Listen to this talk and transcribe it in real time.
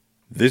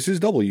This is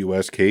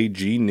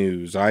WSKG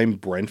News. I'm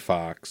Brent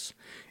Fox.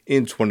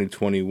 In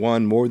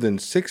 2021, more than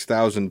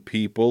 6,000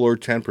 people, or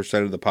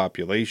 10% of the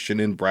population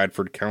in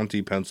Bradford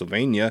County,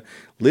 Pennsylvania,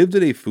 lived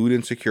in a food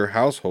insecure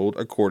household,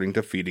 according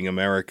to Feeding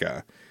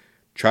America.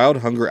 Child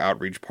Hunger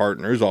Outreach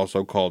Partners,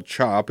 also called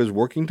CHOP, is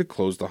working to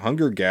close the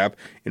hunger gap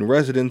in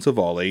residents of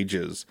all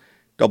ages.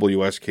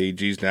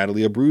 WSKG's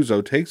Natalie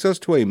Abruzzo takes us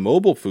to a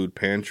mobile food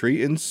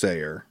pantry in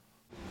Sayre.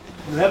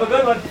 Have a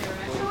good one.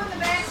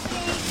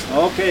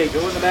 Okay,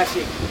 go in the back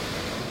seat.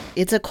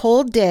 It's a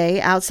cold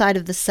day outside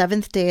of the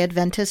Seventh-day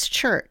Adventist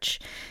Church.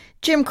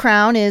 Jim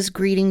Crown is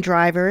greeting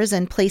drivers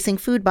and placing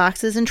food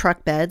boxes in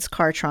truck beds,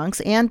 car trunks,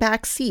 and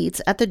back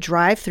seats at the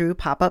drive-through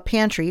pop-up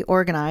pantry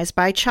organized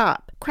by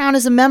CHOP. Crown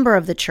is a member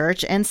of the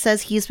church and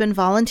says he's been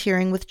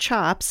volunteering with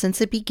CHOP since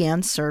it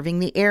began serving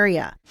the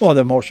area. Well,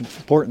 the most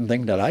important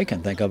thing that I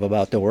can think of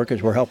about the work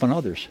is we're helping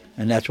others,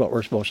 and that's what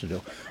we're supposed to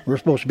do. We're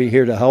supposed to be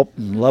here to help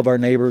and love our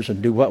neighbors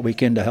and do what we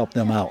can to help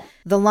them out.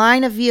 The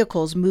line of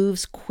vehicles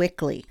moves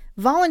quickly.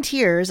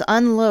 Volunteers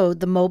unload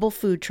the mobile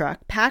food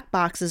truck, pack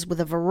boxes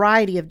with a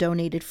variety of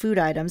donated food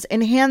items,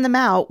 and hand them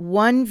out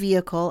one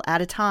vehicle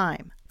at a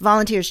time.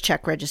 Volunteers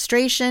check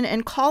registration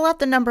and call out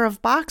the number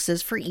of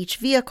boxes for each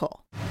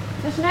vehicle.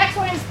 This next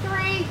one is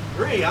 3.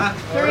 3, huh?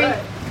 3. All right.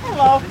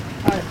 Hello.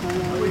 Hi.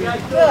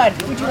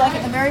 Good. Would you like it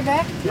in the very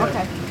back? Yeah.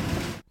 Okay.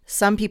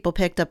 Some people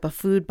picked up a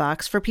food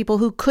box for people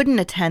who couldn't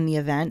attend the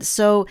event,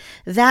 so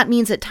that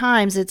means at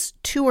times it's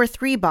 2 or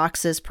 3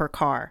 boxes per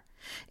car.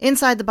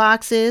 Inside the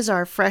boxes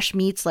are fresh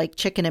meats like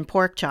chicken and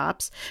pork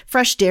chops,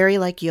 fresh dairy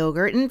like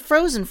yogurt, and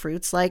frozen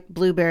fruits like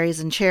blueberries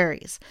and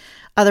cherries.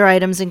 Other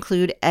items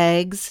include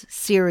eggs,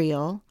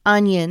 cereal,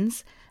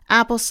 onions,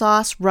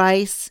 applesauce,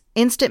 rice,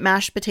 instant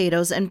mashed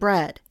potatoes, and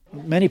bread.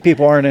 Many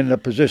people aren't in the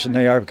position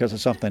they are because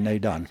of something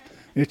they've done.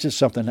 It's just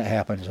something that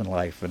happens in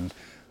life, and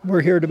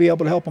we're here to be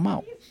able to help them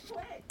out.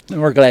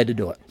 And we're glad to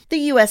do it.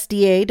 The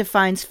USDA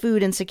defines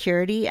food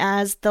insecurity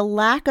as the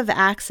lack of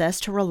access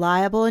to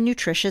reliable and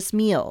nutritious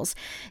meals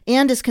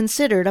and is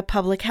considered a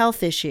public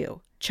health issue.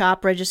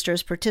 CHOP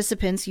registers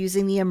participants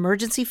using the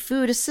Emergency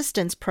Food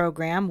Assistance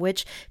Program,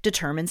 which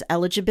determines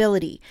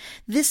eligibility.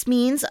 This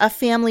means a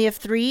family of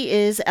 3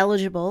 is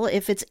eligible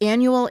if its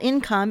annual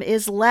income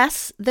is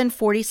less than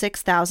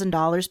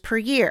 $46,000 per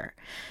year.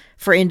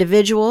 For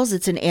individuals,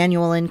 it's an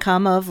annual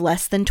income of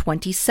less than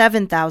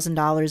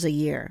 $27,000 a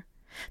year.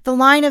 The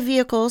line of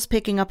vehicles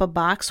picking up a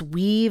box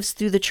weaves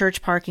through the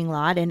church parking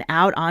lot and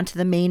out onto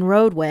the main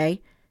roadway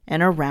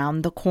and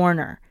around the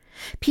corner.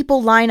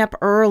 People line up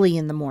early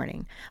in the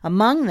morning.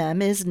 Among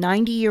them is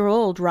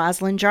 90-year-old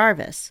Rosalind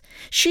Jarvis.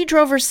 She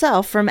drove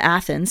herself from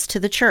Athens to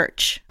the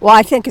church. Well,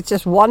 I think it's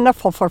just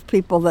wonderful for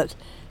people that,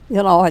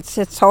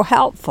 it's so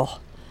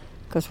helpful.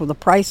 Because with the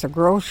price of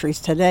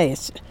groceries today,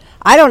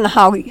 I don't know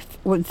how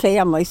with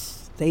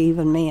families they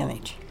even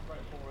manage.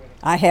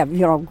 I have,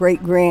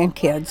 great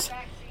grandkids.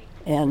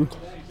 And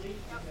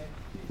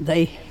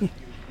they,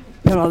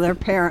 their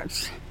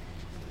parents,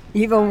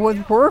 even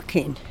with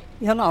working,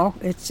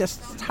 it's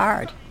just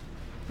hard.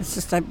 It's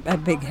just a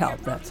big help,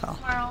 that's all.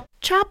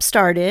 CHOP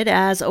started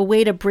as a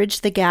way to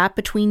bridge the gap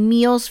between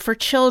meals for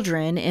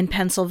children in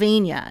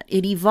Pennsylvania.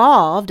 It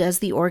evolved as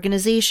the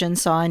organization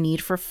saw a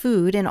need for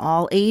food in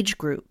all age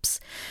groups.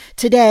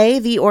 Today,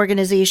 the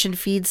organization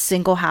feeds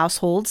single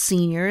households,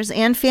 seniors,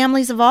 and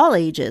families of all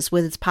ages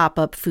with its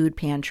pop-up food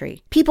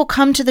pantry. People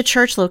come to the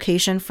church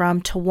location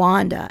from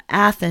Towanda,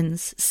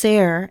 Athens,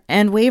 Sayre,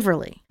 and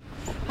Waverly.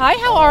 Hi,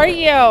 how are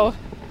you?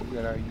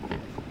 Good, how are you?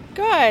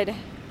 Good.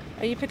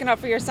 Are you picking up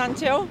for your son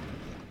too?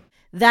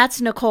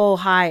 That's Nicole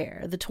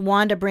Heyer, the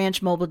Towanda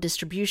Branch Mobile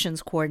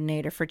Distributions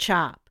Coordinator for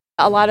CHOP.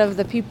 A lot of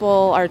the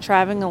people are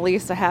traveling at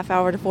least a half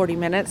hour to 40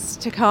 minutes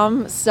to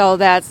come, so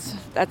that's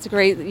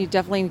great. You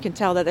definitely can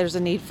tell that there's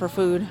a need for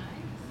food.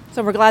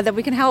 So we're glad that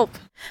we can help.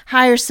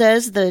 Heyer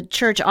says the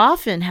church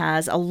often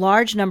has a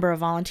large number of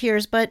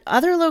volunteers, but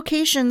other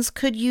locations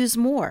could use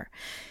more.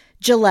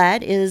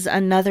 Gillette is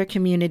another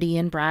community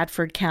in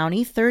Bradford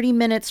County, 30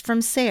 minutes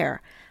from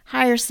Sayre.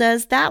 Heyer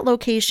says that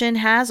location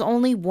has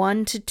only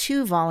 1 to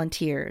 2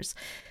 volunteers.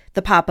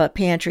 The pop-up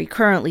pantry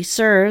currently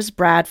serves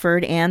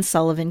Bradford and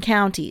Sullivan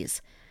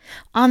counties.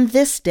 On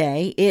this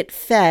day, it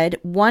fed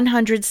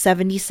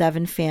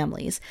 177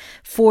 families.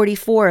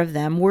 44 of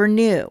them were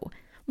new.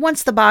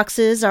 Once the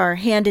boxes are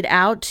handed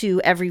out to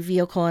every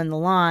vehicle in the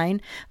line,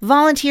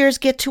 volunteers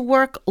get to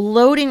work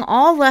loading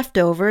all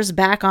leftovers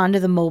back onto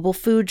the mobile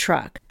food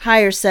truck.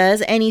 Heyer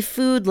says any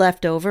food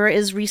left over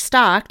is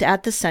restocked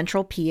at the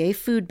Central PA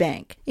Food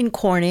Bank. In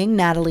Corning,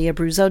 Natalie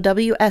Abruzzo,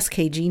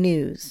 WSKG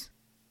News.